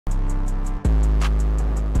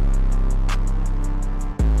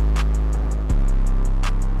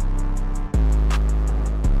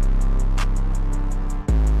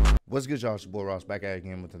What's good, y'all? It's your boy Ross back at it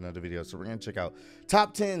again with another video. So we're gonna check out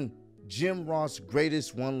top 10 Jim Ross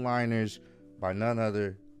greatest one-liners by none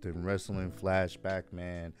other than Wrestling Flashback,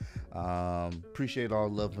 man. Appreciate all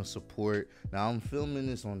the love and support. Now I'm filming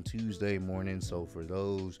this on Tuesday morning, so for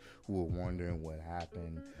those who are wondering what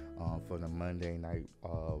happened for the Monday night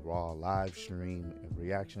Raw live stream and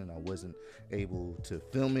reaction, I wasn't able to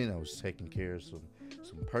film it. I was taking care of some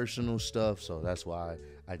personal stuff, so that's why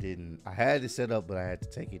I had it set up, but I had to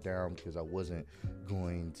take it down because I wasn't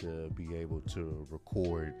going to be able to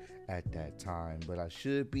record at that time. But I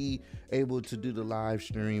should be able to do the live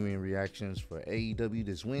streaming reactions for AEW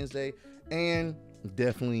this Wednesday and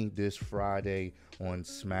definitely this Friday on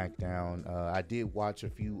SmackDown. I did watch a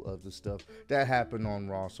few of the stuff that happened on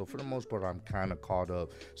Raw, so for the most part I'm kind of caught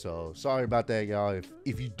up, so sorry about that, y'all.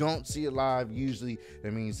 If you don't see it live, usually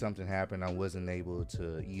that means something happened. I wasn't able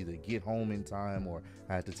to either get home in time or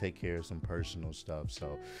I had to take care of some personal stuff,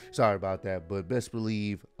 so sorry about that. But best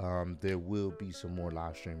believe there will be some more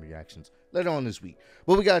live stream reactions later on this week.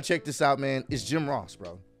 But we gotta check this out, man. It's Jim Ross,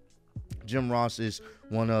 bro. Jim Ross is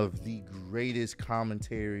one of the greatest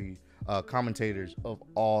commentators of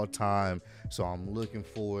all time, so I'm looking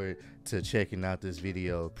forward to checking out this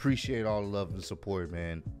video. Appreciate all the love and support,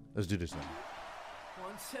 man. Let's do this now.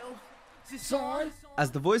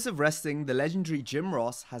 As the voice of wrestling, the legendary Jim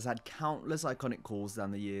Ross has had countless iconic calls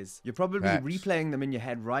down the years. You're probably replaying them in your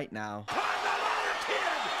head right now.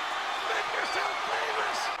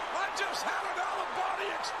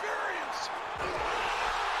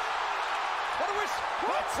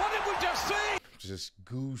 What did we just see? Just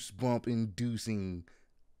goosebump inducing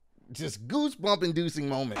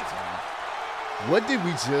moments, man. What did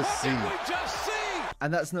we just see?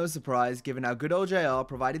 And that's no surprise, given how good old JR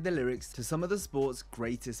provided the lyrics to some of the sport's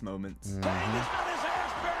greatest moments. He's got his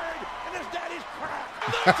ass buried in his daddy's crap.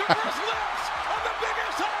 Look to his lips on the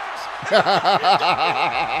biggest ass. $1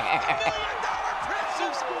 million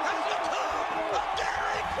princess has become a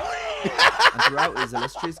Dairy Queen. And throughout his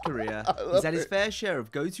illustrious career, he's had his fair share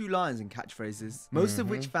of go-to lines and catchphrases, most of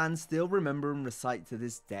which fans still remember and recite to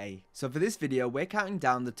this day. So for this video, we're counting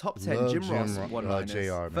down the top 10 Jim Ross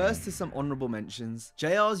one-liners. First to some honorable mentions.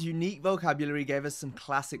 JR's unique vocabulary gave us some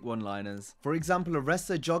classic one-liners. For example, a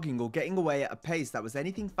wrestler jogging or getting away at a pace that was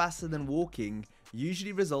anything faster than walking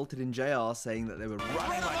usually resulted in JR saying that they were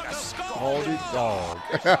running like a scalded dog.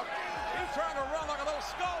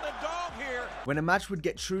 When a match would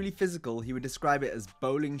get truly physical, he would describe it as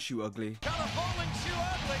bowling shoe ugly. Got a bowling shoe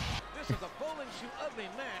ugly. This is a bowling shoe ugly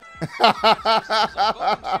man.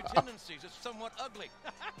 Bowling shoe tendencies. It's somewhat ugly.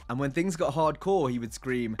 And when things got hardcore, he would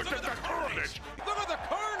scream, Look at the carnage! Look at the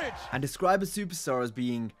carnage! and describe a superstar as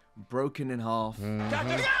being broken in half.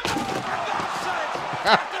 Cactus! For God's sake!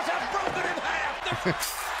 Cactus has broken in half!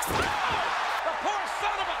 The poor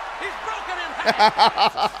son of a... He's broken in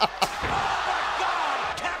half!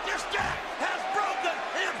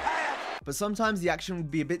 But sometimes the action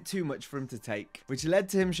would be a bit too much for him to take, which led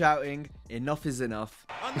to him shouting, "Enough is enough."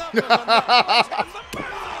 Enough is enough!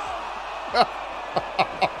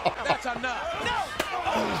 That's enough! No!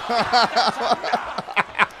 That's enough!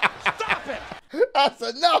 Stop it! That's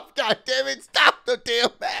enough, goddammit! Stop the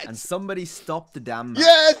damn match! And somebody stopped the damn match.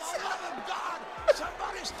 Yes! Oh, God!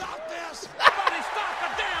 Somebody stop this! Somebody stop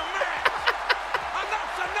the damn match!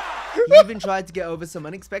 Enough's enough! He even tried to get over some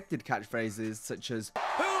unexpected catchphrases, such as,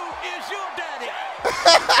 Who is your daddy?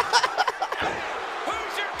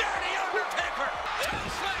 Who's your daddy, Undertaker? Toe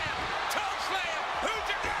slam! Toe slam! Who's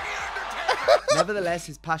your daddy, Undertaker? Nevertheless,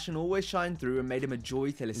 his passion always shined through and made him a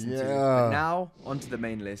joy to listen to. But now, onto the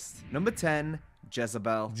main list. Number 10,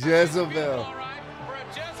 Jezebel. Jezebel. All right, for a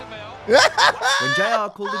Jezebel. When JR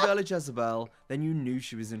called the girl a Jezebel, then you knew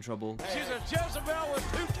she was in trouble. She's a Jezebel with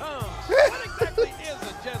 2 tongues. What exactly is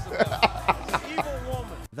a Jezebel? It's an evil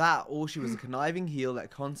woman. That, or she was a conniving heel that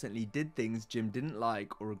constantly did things Jim didn't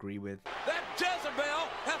like or agree with. That Jezebel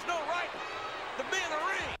has no right to be in a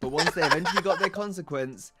ring. But once they eventually got their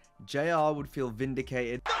consequence, JR would feel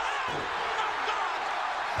vindicated.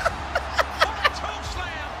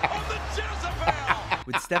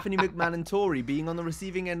 With Stephanie McMahon and Tori being on the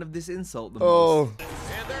receiving end of this insult the most.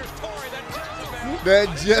 And there's Tori, that Jezebel. That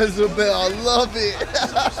Jezebel, I love it.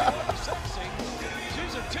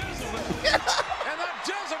 She's a Jezebel. And that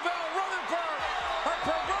Jezebel running for her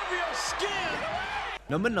proverbial skin.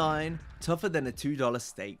 Number 9, tougher than a $2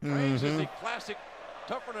 steak. This is the classic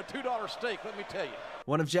tougher than a $2 steak, let me tell you.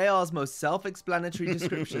 One of JR's most self-explanatory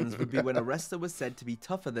descriptions would be when a wrestler was said to be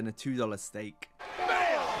tougher than a $2 steak.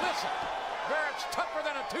 Bam! Listen, Barrett's tougher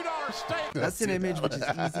than a $2 steak. That's an image which is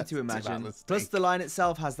easy to imagine. Plus the line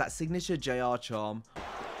itself has that signature JR charm.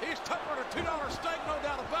 He's tougher than a $2 steak, no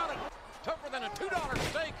doubt about it.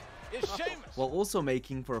 while also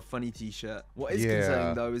making for a funny t-shirt. What is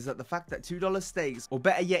concerning though is that the fact that $2 steaks, or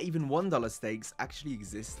better yet even $1 steaks, actually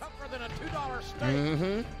exist. Tougher than a $2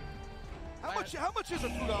 steak. How much is a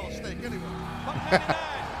 $2 steak anyway?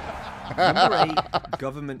 Number 8,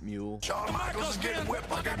 government mule. Shawn Michaels getting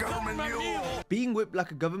whipped like a government mule. Being whipped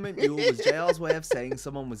like a government mule was JR's way of saying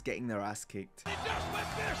someone was getting their ass kicked. He just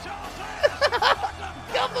whipped Bishop's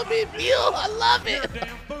ass. Government mule, I love it. You're a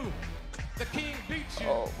damn fool. The king beats you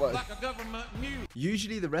like a government mule.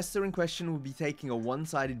 Usually the wrestler in question would be taking a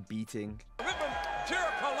one-sided beating. Whipping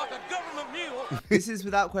Jericho like a government mule. This is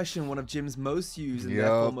without question one of Jim's most used and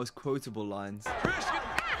therefore most quotable lines. Christian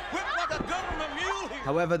whipped like a government mule here.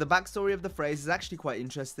 However, the backstory of the phrase is actually quite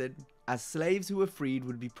interesting, as slaves who were freed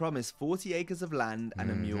would be promised 40 acres of land and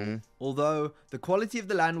a mule. Although, the quality of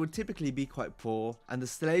the land would typically be quite poor, and the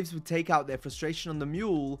slaves would take out their frustration on the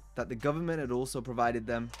mule that the government had also provided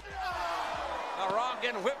them. Now, Ron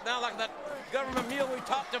getting whipped now like that government mule we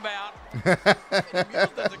talked about. Mules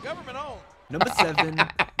that the government owns. Number 7,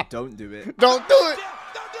 don't do it. Don't do it.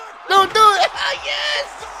 Don't do it.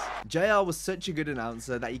 Yes. JR was such a good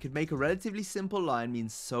announcer that he could make a relatively simple line mean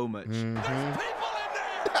so much. There's people in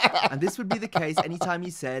there. And this would be the case anytime he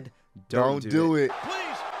said, Don't do it. Please,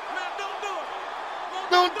 man, don't do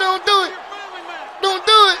it. Don't do it. Your family, man. Don't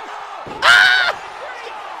do it.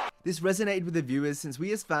 This resonated with the viewers since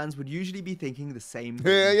we as fans would usually be thinking the same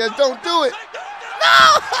thing. Yeah, don't do it.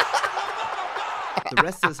 The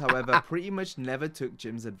wrestlers, however, pretty much never took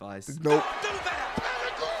Jim's advice. Nope. Do that.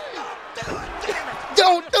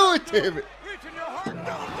 Don't do it, damn it. Reach in your heart. Don't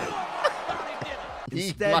do it.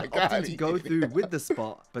 Instead, opting to go through with the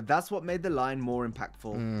spot, but that's what made the line more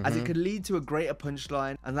impactful, as it could lead to a greater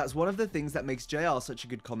punchline, and that's one of the things that makes JR such a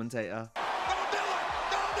good commentator. Don't do it.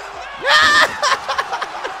 Don't do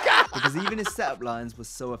it. Because even his setup lines were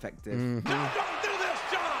so effective. No, don't do this,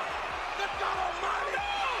 John. Good God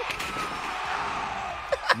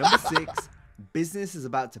Almighty. Number 6, business is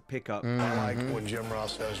about to pick up. I like when Jim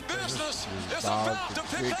Ross says Business is about to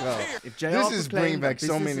pick up here. If JR This is bringing proclaimed back that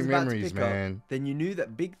so business many is about to memories, pick up, man. then you knew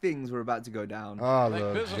that big things were about to go down. Oh, I I think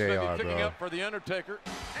love business may JR, be picking bro. up for the Undertaker.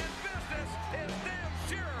 And business is damn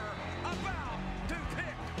sure about to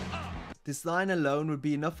pick up. This line alone would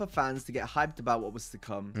be enough for fans to get hyped about what was to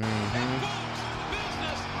come. And folks,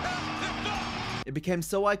 business has picked up. It became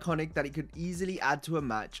so iconic that it could easily add to a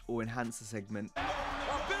match or enhance a segment. Our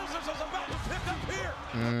business is about to pick up here.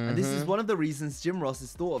 And this is one of the reasons Jim Ross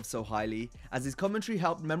is thought of so highly, as his commentary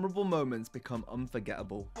helped memorable moments become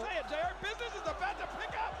unforgettable. Say it, JR. Business is about to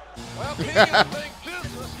pick up. Well, King, I think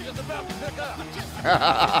business is about to pick up.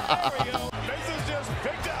 There we go. business just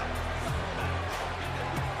picked up.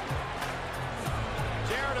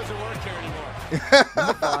 JR doesn't work here anymore.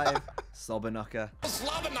 Number 5, Slobberknocker.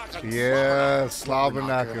 Yeah,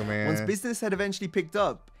 Slobberknocker, man. Once business had eventually picked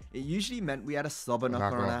up, it usually meant we had a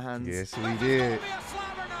Slobberknocker on our hands. Yes, we It's did. gonna be a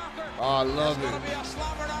slobber knocker. Oh, I love It's gonna it. be a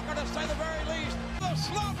slobber knocker to say the very least. The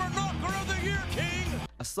slobber knocker of the year, King.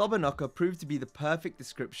 A Slobberknocker proved to be the perfect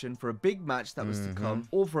description for a big match that was to come,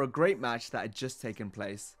 or for a great match that had just taken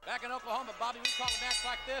place. Back in Oklahoma, Bobby, we call a match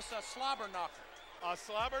like this a slobber knocker. A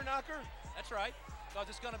slobber knocker? That's right, because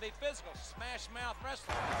it's going to be physical, smash mouth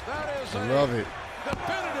wrestling. That is I love it.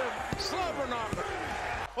 definitive slobber knocker.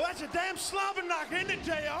 Well, that's a damn slobber knocker, isn't it,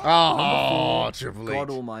 JR? Oh, Triple H. God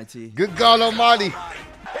Almighty. Good God Almighty.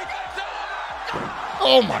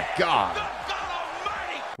 Oh my God. God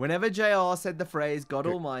Almighty. Whenever JR said the phrase God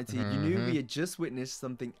Almighty, you knew we had just witnessed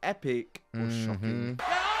something epic or shocking.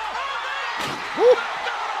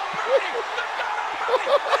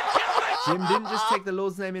 Jim didn't just take the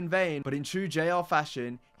Lord's name in vain, but in true JR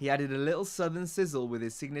fashion, he added a little southern sizzle with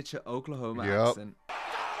his signature Oklahoma Yup. accent.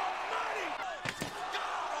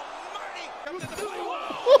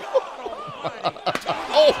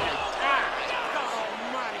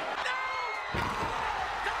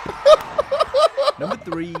 Number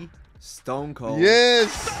 3, Stone Cold.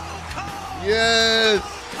 Yes. Yes.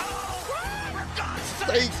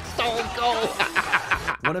 Stay Stone Cold.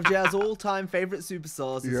 One of JR's all-time favorite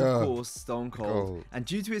superstars is, Yeah. of course, Stone Cold. Cold. And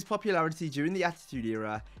due to his popularity during the Attitude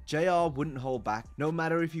Era, JR wouldn't hold back, no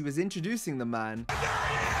matter if he was introducing the man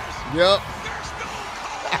Yep.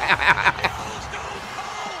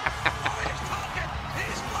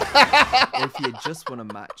 or if he had just won a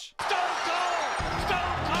match.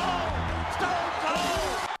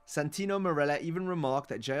 Santino Marella even remarked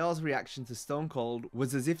that JR's reaction to Stone Cold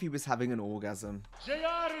was as if he was having an orgasm. JR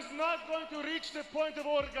is not going to reach the point of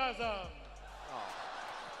orgasm.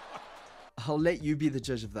 I'll let you be the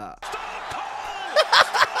judge of that.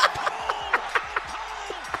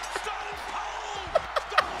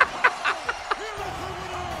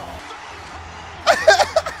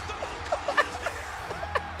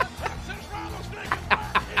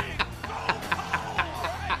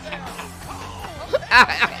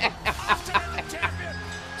 Australian champion,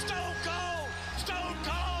 Stone Cold, Stone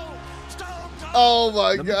Cold, Stone Cold. Oh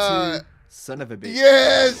my Number God. 2, son of a bitch.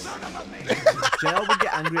 Yes. JR would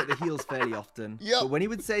get angry at the heels fairly often, Yep. but when he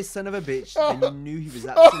would say son of a bitch, then you knew he was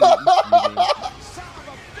absolutely fuming. Son of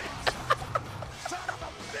a bitch. Son of a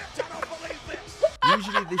bitch, I don't believe this.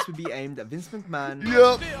 Usually this would be aimed at Vince McMahon,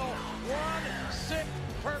 Yep. Still one sick,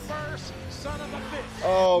 perverse son of a bitch.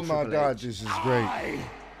 Oh my Triple God, H. this is great.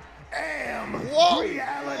 Am Whoa.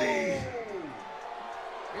 reality.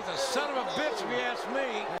 He's a son of a bitch if you ask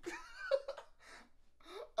me.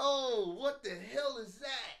 Oh, what the hell is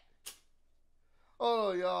that?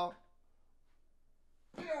 Oh, y'all.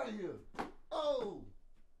 Get out of here. Oh.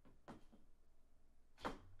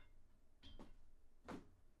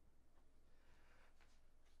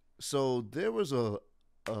 So there was a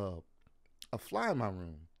fly in my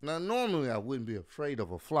room. Now, normally I wouldn't be afraid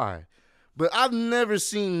of a fly, but I've never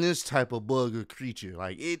seen this type of bug or creature.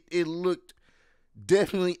 Like, it looked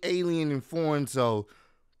definitely alien and foreign, so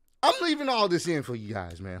I'm leaving all this in for you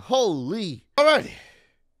guys, man. Holy. Alrighty.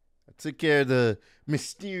 I took care of the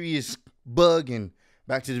mysterious bug and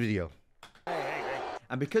back to the video.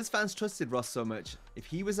 and because fans trusted Ross so much, if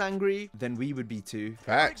he was angry, then we would be too.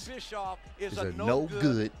 Facts. Bischoff is He's a no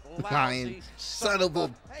good lying son of a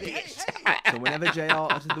bitch. So whenever JR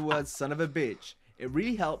uttered the words son of a bitch, it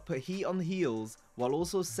really helped put heat on the heels while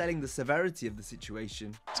also selling the severity of the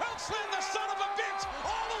situation. Choke slam the son of a bitch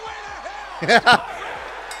all the way to hell.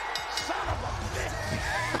 Son of a bitch.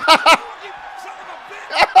 You son of a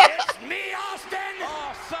bitch. It's me, Austin.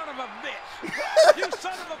 Oh, son of a bitch. You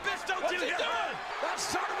son of a bitch, don't you hear that? That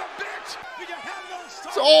son of a bitch. Do you have no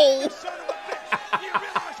soul? Soul. You son of a bitch. You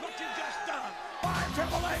realize what you just done? Why,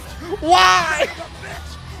 Triple H? Why? Son of a bitch.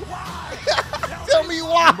 Why? Tell me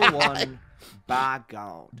why. Number 1, by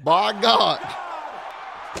God. By God.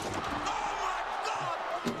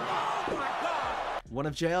 One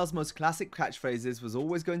of JR's most classic catchphrases was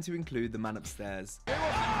always going to include the man upstairs. My God!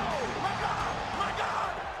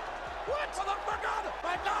 What?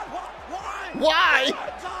 My God! Why? Why? My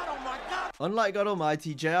God! Oh my God! Unlike God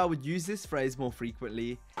Almighty, JR would use this phrase more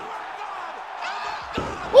frequently.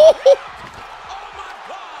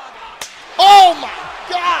 Oh my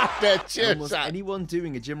God! That chair Almost shot. anyone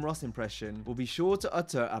doing a Jim Ross impression will be sure to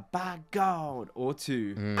utter a by God or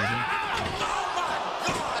two.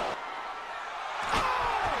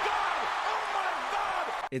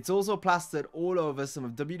 It's also plastered all over some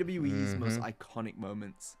of WWE's most iconic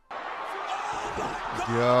moments.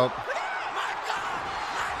 Yup.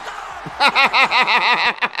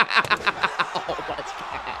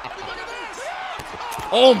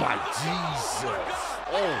 Oh my Jesus.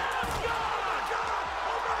 Oh.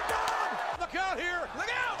 Look out here! Look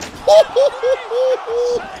out! Sakes!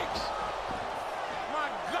 My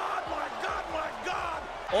God! My God! My God!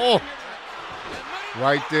 Oh.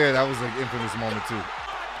 Right there, that was an infamous moment too.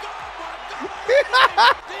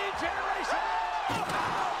 Degeneration!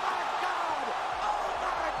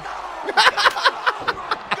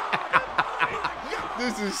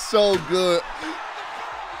 This is so good.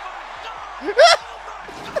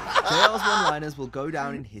 JR's one-liners will go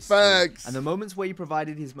down in history, Facts. and the moments where he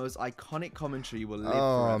provided his most iconic commentary will live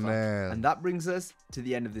Oh, forever. man. And that brings us to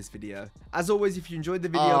the end of this video. As always, if you enjoyed the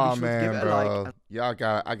video, Oh be sure to man, give it a bro. like.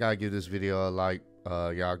 I gotta give this video a like.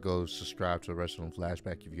 Y'all go subscribe to Wrestling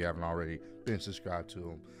Flashback if you haven't already been subscribed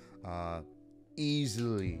to him.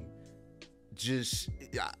 Easily, just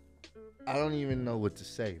I don't even know what to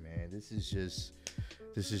say, man. This is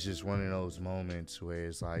just one of those moments where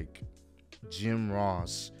it's like Jim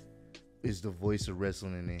Ross is the voice of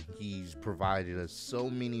wrestling, and he's provided us so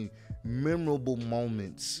many memorable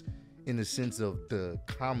moments in the sense of the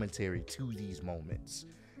commentary to these moments.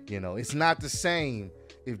 You know, it's not the same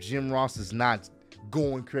if Jim Ross is not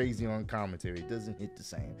going crazy on commentary. It doesn't hit the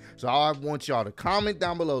same. So I want y'all to comment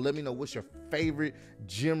down below. Let me know what's your favorite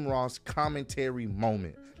Jim Ross commentary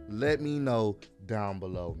moment. Let me know down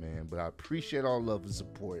below, man. But I appreciate all love and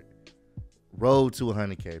support. Road to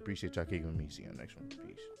 100K. Appreciate y'all kicking with me. See you on the next one.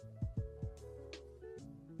 Peace.